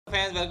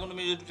Fans, welcome to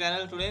my YouTube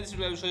channel. Today in this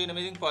video I will show you an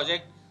amazing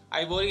project,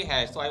 Ivory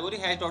Hash. So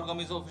ivoryhash.com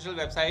is the official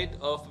website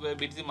of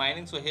BTC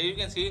mining. So here you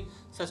can see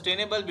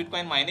sustainable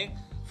Bitcoin mining,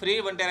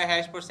 free 1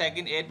 terahash per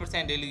second,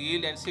 8% daily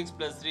yield, and 6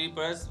 plus 3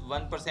 plus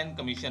 1%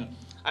 commission.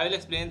 I will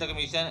explain the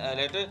commission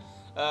later.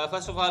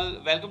 First of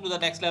all, welcome to the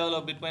next level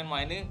of Bitcoin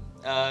mining,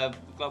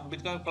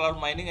 Bitcoin cloud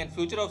mining, and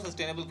future of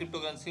sustainable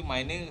cryptocurrency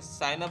mining.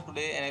 Sign up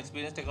today and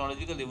experience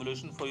technological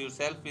revolution for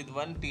yourself with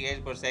 1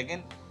 TH per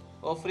second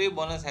of free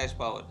bonus hash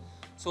power.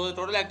 So the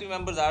total active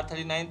members are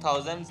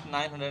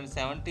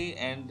 39,970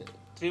 and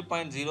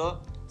 3.0643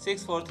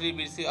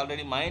 BTC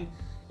already mined.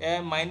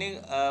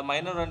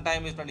 Miner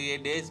runtime is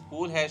 28 days.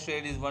 Pool hash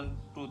rate is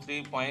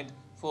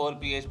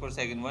 123.4 ph per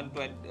second,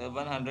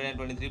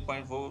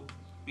 123.4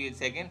 ph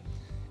second,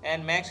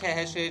 and max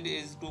hash rate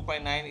is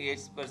 2.9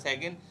 EH per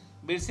second.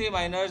 BTC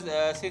miners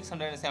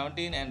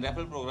 617 and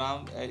referral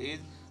program is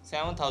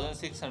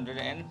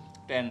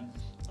 7,610.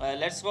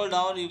 Let's scroll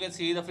down. You can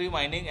see the free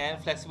mining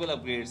and flexible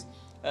upgrades.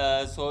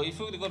 So if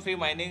you click on free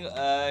mining,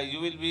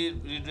 you will be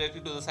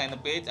redirected to the sign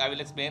up page. I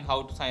will explain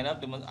how to sign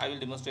up. I will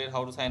demonstrate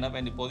how to sign up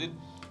and deposit.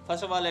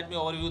 First of all, let me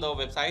overview the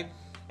website.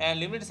 And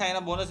limited sign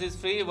up bonus is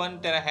free 1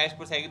 terahash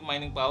per second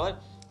mining power.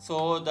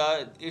 So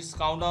its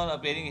countdown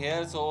appearing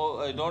here.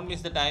 So don't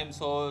miss the time.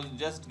 So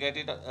just get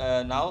it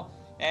now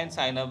and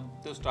sign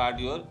up to start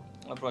your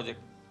project.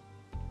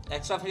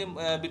 Extra free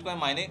Bitcoin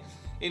mining.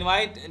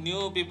 Invite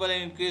new people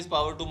and increase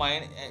power to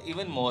mine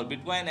even more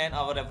Bitcoin and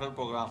our referral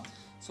program.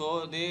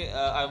 So the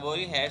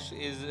Ivory Hash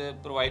is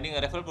providing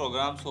a referral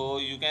program, so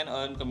you can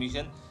earn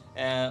commission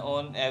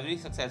on every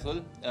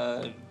successful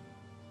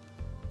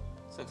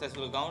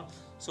account.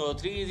 So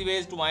 3 easy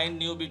ways to mine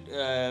new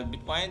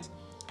bitcoins.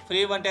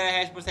 Free 1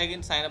 terahash per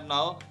second. Sign up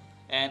now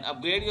and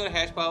upgrade your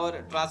hash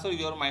power. Transfer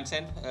your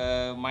mindset.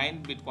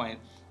 Mine Bitcoin.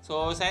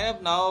 So sign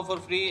up now for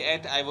free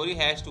at Ivory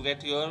Hash to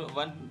get your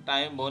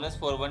one-time bonus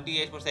for 1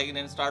 TH per second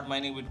and start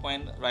mining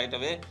Bitcoin right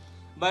away.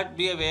 But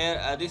be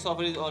aware, this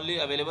offer is only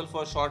available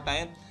for a short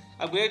time.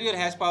 Upgrade your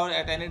hash power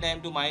at any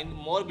time to mine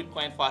more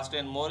Bitcoin faster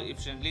and more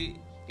efficiently,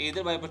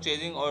 either by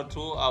purchasing or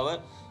through our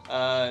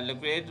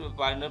liquid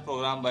partner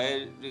program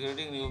by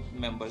recruiting new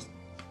members.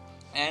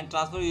 And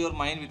transfer your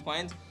mined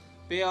Bitcoins.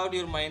 Pay out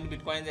your mined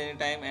Bitcoins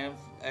anytime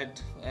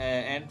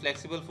and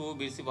flexible full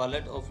BTC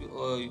wallet of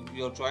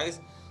your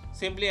choice.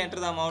 Simply enter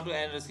the amount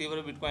and receive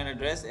a Bitcoin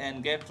address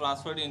and get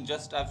transferred in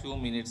just a few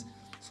minutes.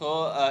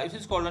 So if you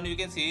scroll down, you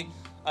can see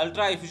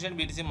ultra efficient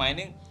BTC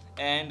mining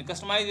and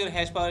customize your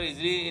hash power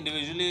easily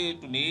individually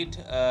to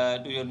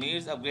your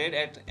needs. Upgrade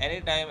at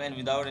any time and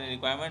without any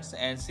requirements,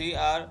 and see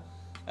our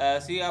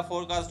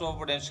forecast of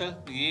potential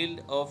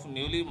yield of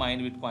newly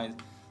mined Bitcoins.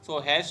 So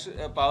hash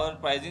power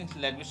pricing,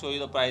 let me show you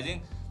the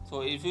pricing.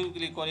 So if you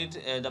click on it,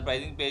 the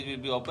pricing page will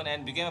be open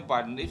and become a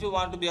partner. If you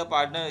want to be a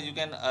partner, you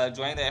can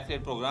join the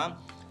affiliate program,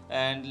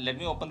 and let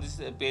me open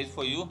this page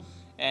for you.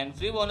 And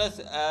free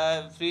bonus,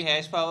 free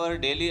hash power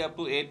daily up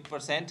to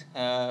 8%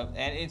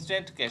 and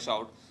instant cash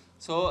out.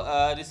 So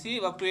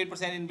receive up to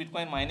 8% in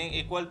Bitcoin mining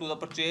equal to the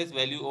purchase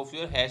value of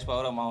your hash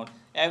power amount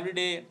every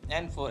day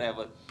and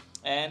forever.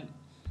 And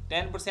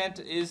 10%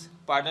 is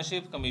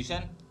partnership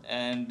commission.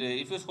 And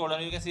if you scroll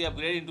down, you can see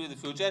upgrade into the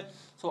future.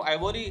 So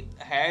Ivory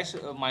Hash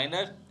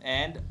miner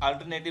and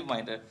alternative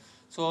miner.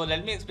 So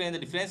let me explain the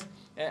difference.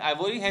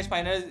 Ivory Hash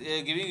miner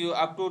is giving you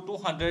up to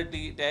 200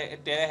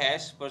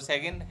 terahash per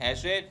second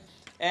hash rate,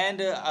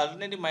 and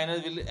alternative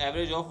miners will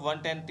average of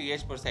 110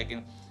 th per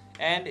second.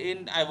 And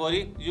in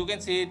Ivory you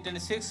can see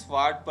 26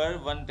 watt per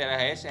 1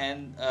 terahash,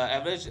 and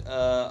average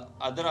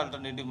other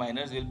alternative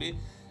miners will be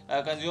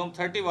consume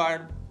 30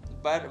 watt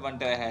per 1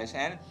 terahash,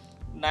 and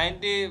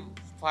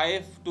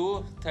 95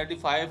 to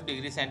 35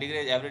 degrees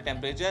centigrade average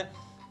temperature.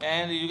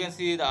 And you can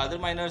see the other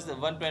miners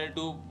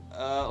 122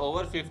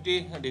 over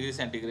 50 degrees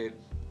centigrade.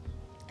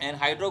 And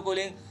hydro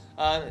cooling,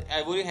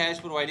 Ivory Hash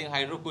providing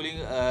hydro cooling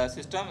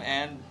system,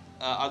 and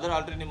other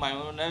alternative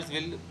miners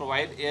will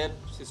provide air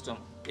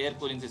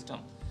cooling system.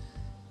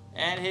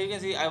 And here you can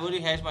see Ivory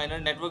Hash miner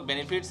network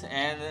benefits,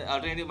 and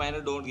alternative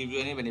miner don't give you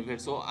any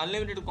benefits. So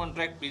unlimited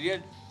contract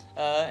period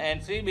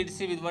and free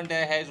BTC with 1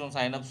 terahash on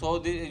sign up. So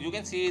you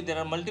can see there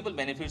are multiple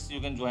benefits.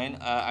 You can join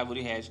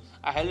Ivory Hash.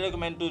 I highly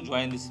recommend to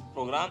join this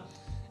program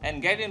and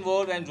get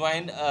involved and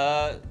join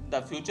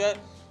the future.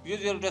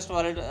 Use your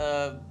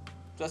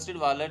trusted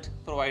wallet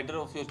provider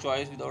of your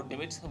choice without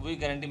limits. We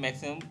guarantee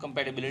maximum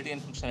compatibility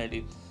and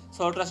functionality.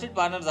 So trusted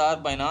partners are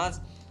Binance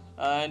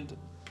and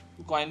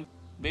Coin,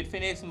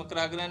 Bitfinex,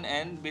 Macragran,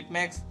 and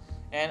Bitmax,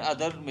 and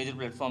other major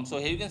platforms. So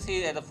here you can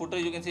see at the footer,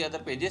 you can see other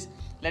pages.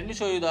 Let me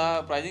show you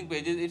the pricing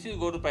pages. If you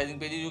go to pricing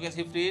pages, you can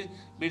see free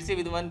BTC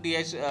with 1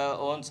 TH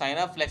on sign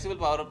up. Flexible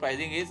power of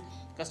pricing is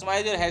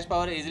customize your hash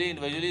power easily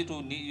individually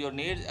to your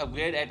needs.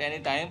 Upgrade at any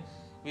time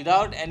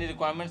without any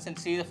requirements, and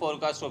see the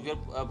forecast of your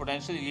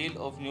potential yield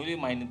of newly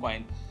mined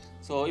coin.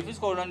 So if you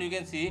scroll down, you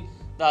can see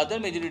the other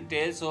major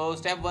details. So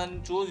step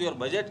 1, choose your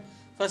budget.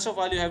 First of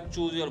all, you have to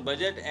choose your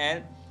budget,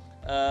 and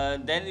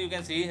then you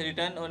can see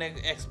return on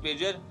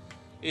exposure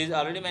is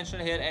already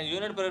mentioned here, and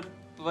unit per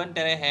 1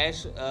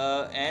 terahash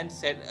and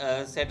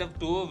setup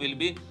 2 will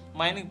be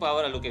mining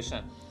power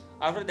allocation.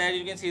 After that,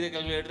 you can see the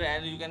calculator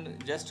and you can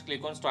just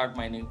click on start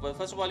mining. But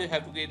first of all, you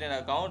have to create an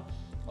account.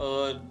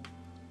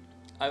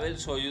 I will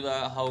show you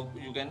the how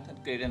you can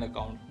create an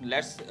account.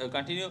 Let's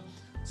continue.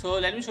 So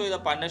let me show you the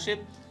partnership.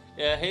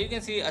 Here you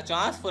can see a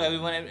chance for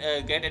everyone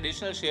get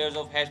additional shares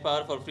of hash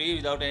power for free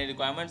without any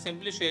requirement.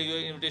 Simply share your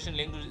invitation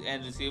link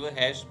and receive a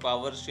hash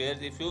power shares.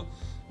 If you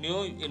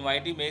new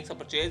invitee makes a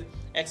purchase,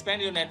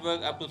 expand your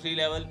network up to 3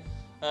 level,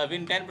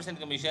 win 10%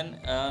 commission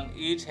on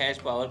each hash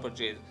power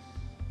purchase,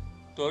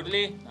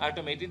 totally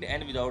automated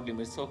and without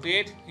limits. So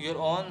create your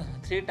own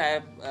 3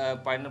 type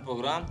partner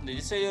program.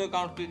 Register your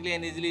account quickly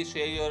and easily.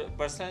 Share your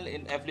personal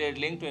affiliate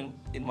link to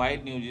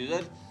invite new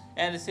users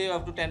and receive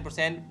up to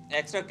 10%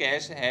 extra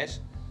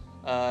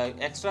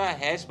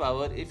hash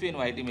power if you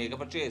invite to make a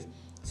purchase.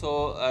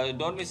 So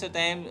don't miss the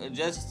time,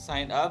 just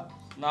sign up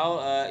now.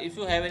 If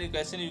you have any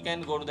question, you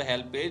can go to the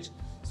help page.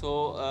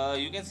 So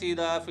you can see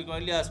the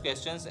frequently asked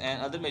questions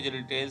and other major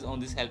details on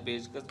this help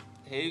page.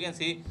 Here you can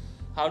see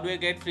how do I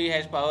get free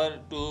hash power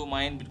to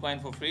mine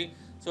Bitcoin for free.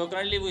 So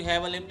currently we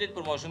have a limited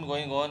promotion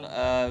going on,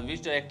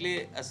 which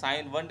directly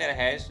assign 1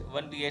 terahash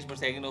 1 TH per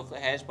second of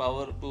hash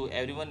power to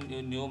everyone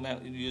new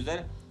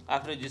user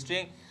after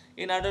registering.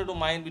 In order to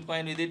mine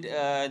Bitcoin with it,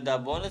 the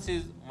bonus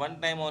is one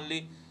time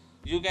only.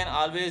 You can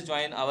always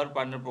join our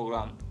partner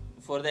program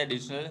for the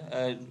additional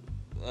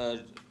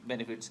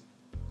benefits.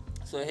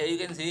 So here you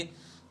can see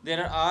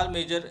there are all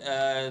major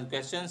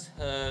questions,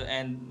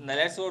 and now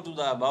let's go to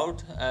the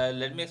about.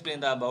 Let me explain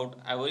the about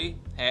Ivory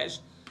Hash.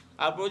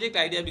 Our project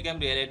idea became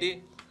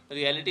Ivory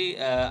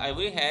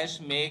Hash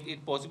make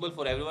it possible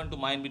for everyone to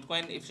mine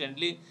Bitcoin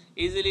efficiently,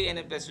 easily, and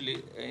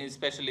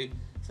especially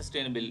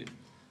sustainably.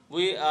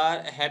 We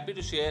are happy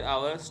to share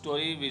our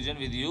story vision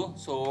with you.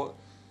 So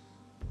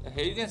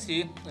here you can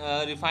see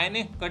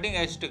refining cutting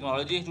edge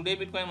technology. Today,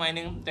 Bitcoin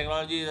mining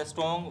technology is a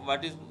strong.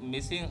 What is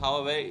missing,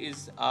 however,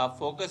 is a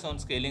focus on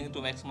scaling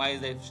to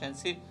maximize the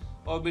efficiency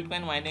of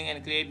Bitcoin mining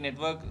and create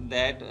network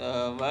that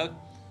work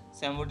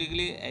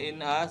symbiotically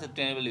in a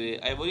sustainable way.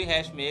 Ivory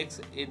Hash makes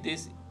it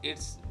this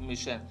its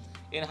mission.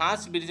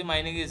 Enhanced BTC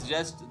mining is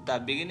just the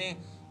beginning.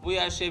 We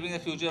are shaping the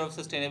future of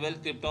sustainable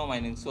crypto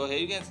mining. So here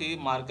you can see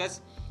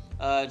Marcus,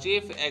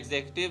 Chief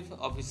Executive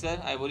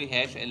Officer, Ivory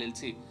Hash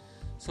LLC.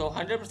 So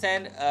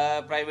 100%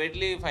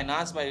 privately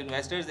financed by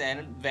investors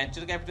and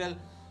venture capital,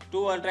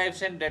 2 ultra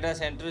efficient data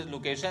centers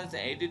locations,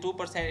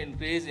 82%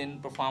 increase in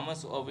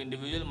performance of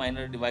individual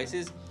miner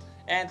devices,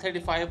 and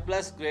 35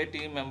 plus great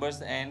team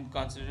members and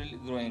constantly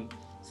growing.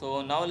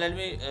 So now let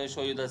me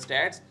show you the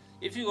stats.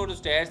 If you go to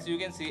stats, you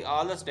can see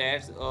all the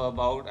stats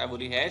about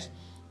Ivory Hash.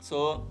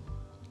 So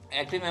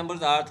active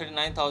members are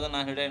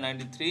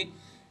 39,993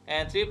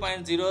 and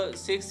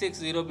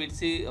 3.0660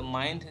 BTC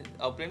mined.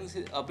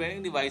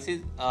 Operating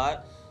devices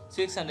are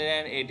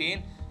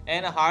 618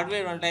 and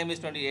hardware runtime is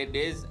 28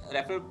 days.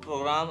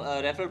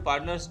 Referral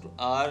partners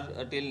are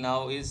till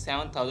now is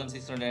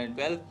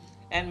 7,612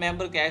 and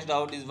member cashed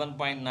out is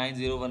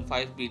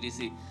 1.9015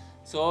 BTC.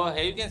 So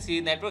here you can see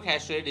network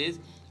hash rate is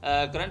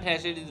current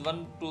hash rate is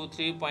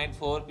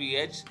 123.4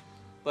 ph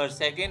per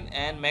second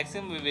and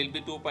maximum will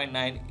be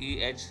 2.9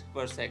 EH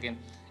per second,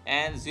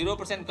 and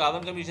 0%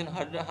 carbon emission,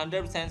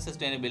 100%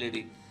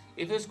 sustainability.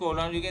 If you scroll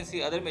down, you can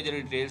see other major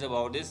details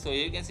about this. So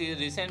here you can see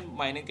recent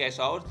mining cash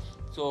out.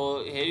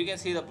 So here you can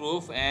see the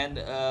proof, and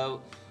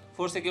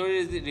for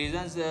security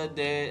reasons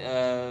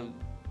they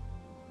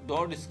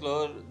don't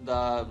disclose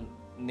the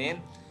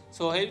name.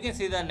 So here you can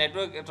see the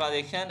network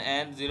transaction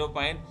and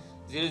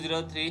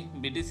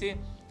 0.003 BTC,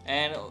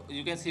 and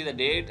you can see the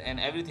date and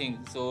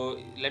everything. So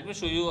let me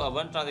show you a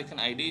one transaction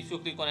ID. If you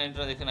click on any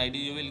transaction ID,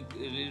 you will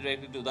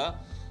redirect it to the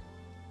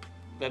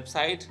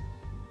website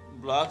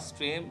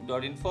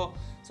blockstream.info.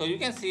 So you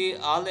can see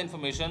all the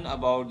information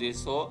about this.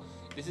 So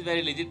this is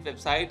very legit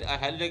website. I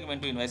highly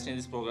recommend to invest in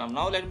this program.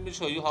 Now let me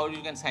show you how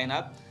you can sign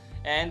up,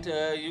 and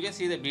you can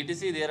see the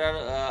BTC. There are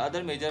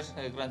other major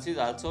currencies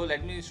also.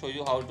 Let me show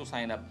you how to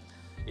sign up.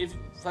 If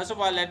first of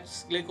all,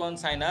 let's click on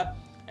sign up,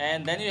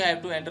 and then you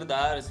have to enter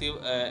the receive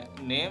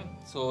name.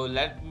 So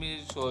let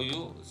me show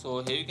you.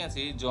 So here you can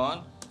see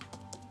John,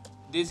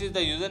 this is the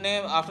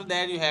username. After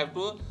that, you have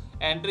to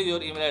enter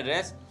your email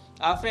address.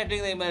 After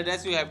entering the email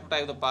address, you have to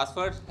type the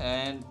password,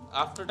 and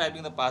after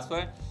typing the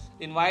password,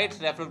 invite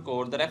referral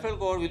code. The referral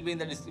code will be in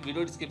the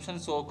video description,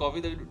 so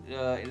copy the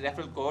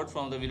referral code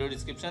from the video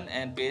description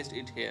and paste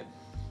it here.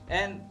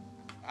 And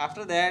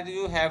after that,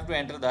 you have to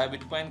enter the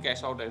Bitcoin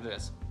cash out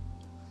address.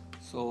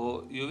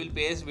 So you will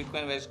paste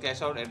Bitcoin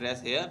cash out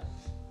address here.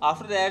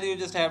 After that, you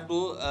just have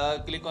to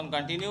click on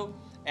continue,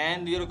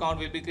 and your account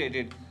will be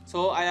created.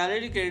 So I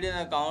already created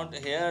an account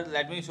here.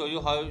 Let me show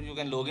you how you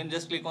can log in.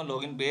 Just click on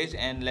login page,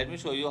 and let me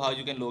show you how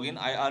you can log in.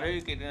 I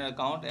already created an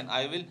account, and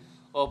I will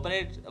open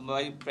it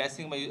by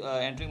pressing my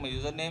entering my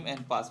username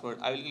and password.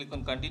 I will click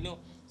on continue.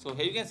 So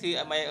here you can see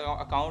my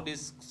account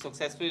is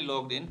successfully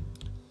logged in.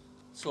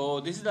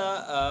 So this is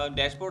the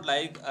dashboard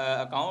like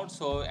account.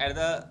 So at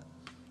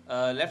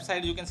the left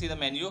side you can see the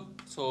menu.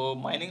 So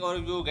mining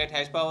overview, get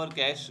hash power,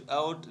 cash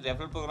out,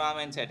 referral program,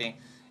 and setting.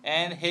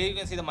 And here you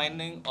can see the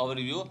mining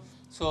overview.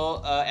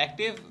 So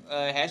active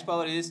hash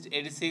power is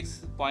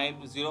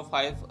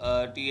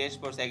 86.05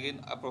 th per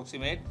second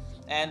approximate,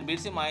 and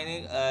BTC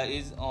mining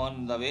is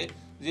on the way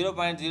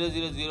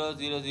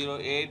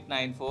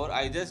 0.000000894.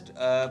 I just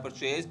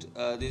purchased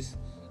this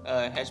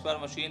hash power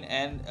machine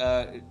and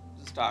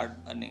start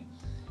earning.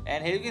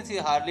 And here you can see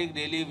hardly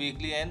daily,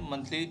 weekly, and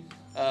monthly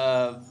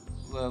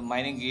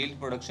mining yield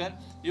production.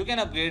 You can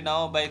upgrade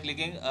now by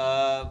clicking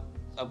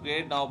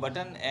upgrade now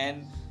button,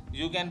 and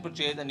you can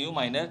purchase a new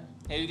miner.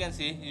 Here you can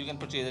see you can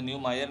purchase a new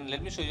miner, and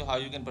let me show you how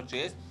you can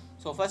purchase.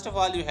 So first of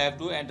all, you have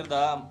to enter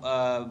the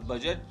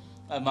budget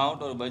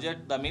amount or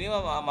budget. The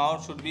minimum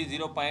amount should be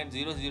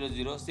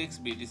 0.0006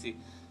 BTC,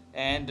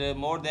 and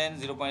more than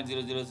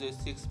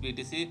 0.0006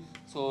 BTC.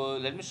 So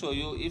let me show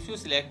you. If you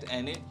select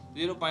any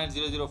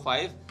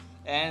 0.005,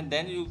 and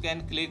then you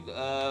can click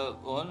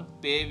on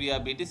pay via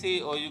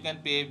BTC, or you can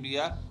pay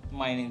via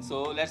mining.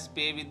 So let's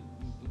pay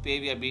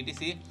via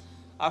BTC.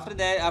 After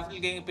that, after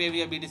clicking pay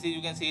via BTC,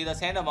 you can see the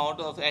send amount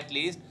of at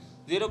least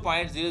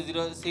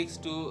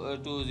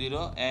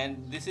 0.006220,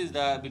 and this is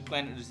the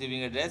Bitcoin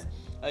receiving address.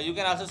 You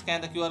can also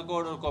scan the QR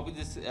code or copy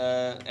this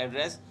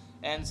address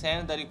and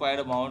send the required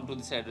amount to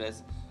this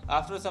address.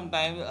 After some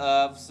time,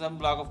 some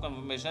block of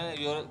confirmation,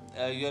 your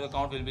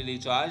account will be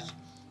recharged,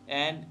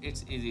 and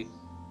it's easy.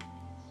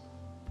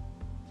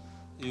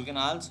 You can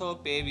also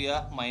pay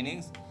via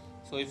minings.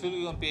 So if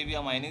you can pay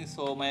via mining,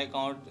 so my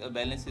account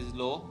balance is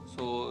low,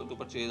 so to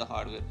purchase the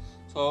hardware.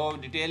 So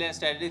detail and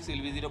statistics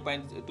will be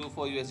 0.24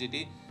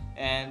 USDT,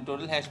 and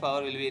total hash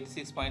power will be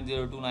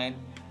 86.029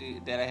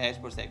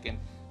 terahash per second.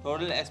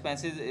 Total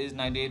expenses is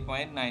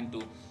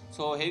 98.92.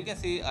 So here you can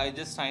see I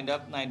just signed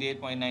up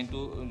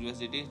 98.92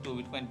 USDT to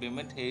Bitcoin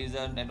payment. Here is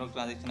the network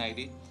transaction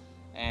ID,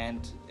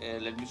 and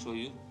let me show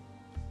you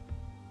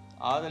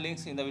all the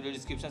links in the video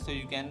description, so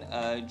you can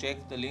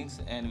check the links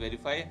and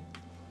verify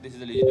this is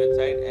the legit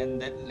website.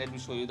 And then let me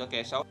show you the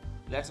cash out.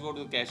 Let's go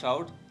to the cash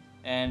out,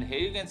 and here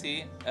you can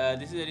see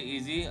this is very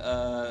easy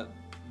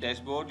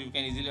dashboard. You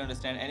can easily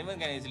understand, anyone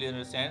can easily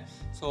understand.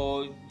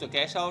 So the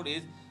cash out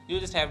is, you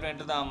just have to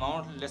enter the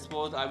amount. Let's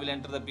suppose I will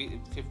enter the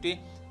 50,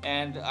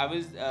 and I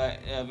will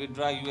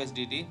withdraw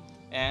USDT,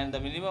 and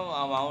the minimum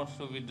amount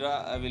to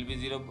withdraw will be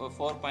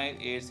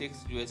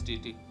 4.86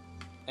 USDT.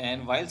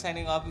 And while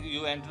signing up,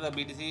 you enter the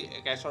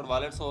BTC cash out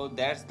wallet. So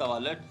that's the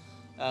wallet,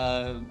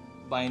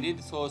 bind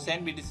it. So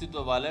send BTC to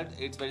the wallet.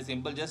 It's very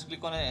simple, just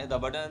click on the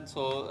button,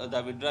 so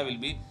the withdraw will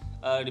be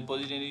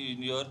deposited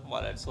in your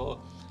wallet.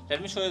 So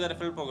let me show you the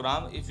referral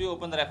program. If you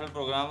open the referral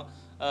program,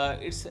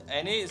 it's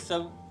any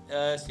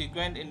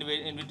subsequent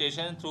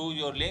invitation through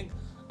your link,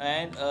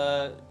 and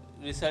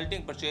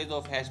resulting purchase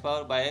of hash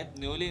power by a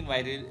newly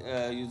invited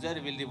user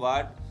will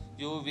reward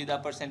you with a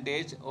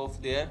percentage of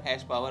their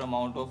hash power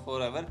amount of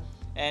forever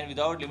and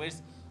without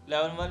limits.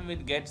 Level 1 will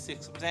get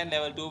 6%,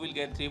 level 2 will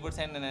get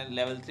 3%, and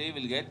level 3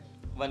 will get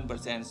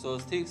 1%. So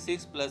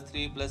 6 plus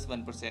 3 plus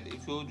 1%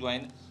 if you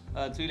join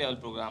a 3-level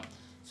program.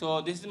 So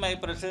this is my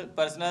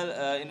personal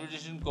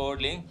invitation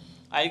code link.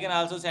 I can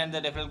also send the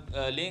referral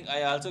link.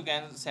 I also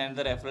can send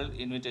the referral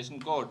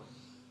invitation code.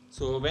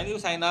 So when you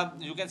sign up,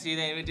 you can see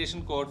the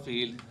invitation code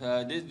field.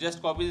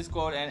 Just copy this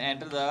code and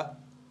enter the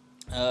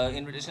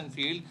invitation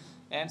field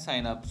and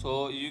sign up.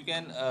 So you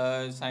can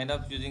sign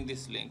up using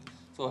this link.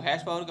 So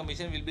hash power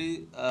commission will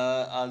be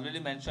already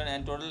mentioned,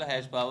 and total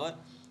hash power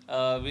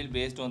will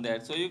based on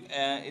that. So you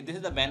this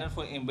is the banner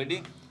for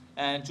embedding,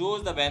 and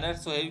choose the banner.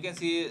 So here you can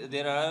see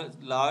there are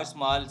large,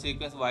 small,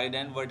 sequence, wide,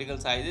 and vertical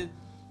sizes.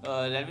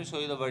 Let me show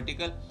you the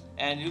vertical,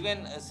 and you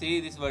can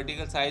see this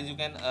vertical size. You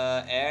can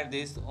add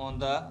this on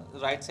the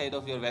right side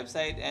of your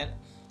website, and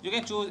you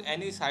can choose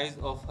any size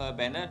of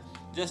banner.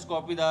 Just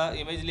copy the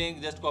image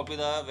link, just copy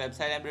the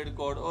website embedded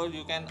code, or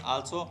you can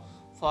also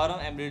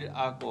forum embedded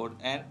code,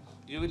 and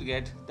you will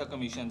get the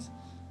commissions.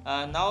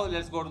 Now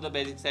let's go to the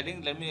basic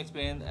setting. Let me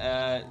explain.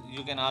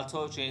 You can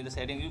also change the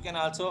setting. You can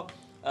also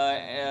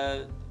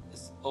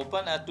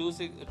open a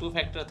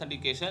two-factor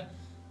authentication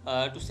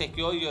to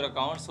secure your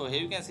account. So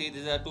here you can see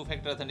this is a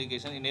two-factor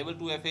authentication. Enable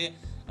 2FA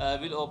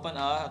will open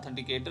our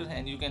authenticator,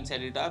 and you can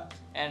set it up.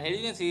 And here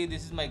you can see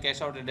this is my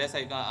cash out address.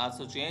 I can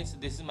also change.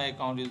 This is my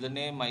account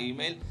username, my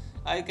email.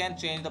 I can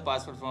change the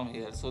password from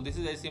here. So this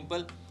is very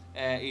simple,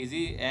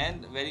 easy,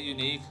 and very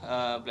unique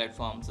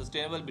platform.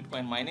 Sustainable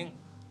Bitcoin mining.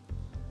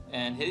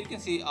 And here you can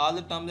see all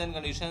the terms and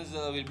conditions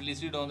will be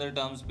listed on the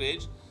terms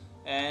page.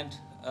 And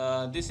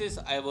this is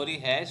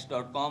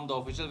ivoryhash.com, the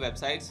official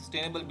website.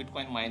 Sustainable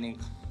Bitcoin mining,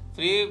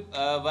 free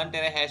 1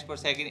 terahash per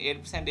second,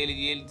 8% daily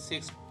yield,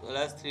 6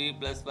 plus 3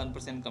 plus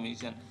 1%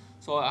 commission.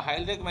 So I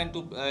highly recommend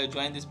to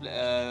join this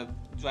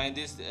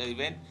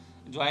event,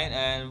 join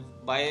and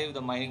buy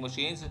the mining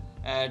machines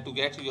to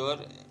get your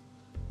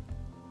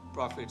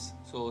profits.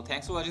 So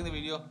thanks for watching the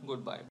video.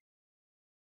 Goodbye.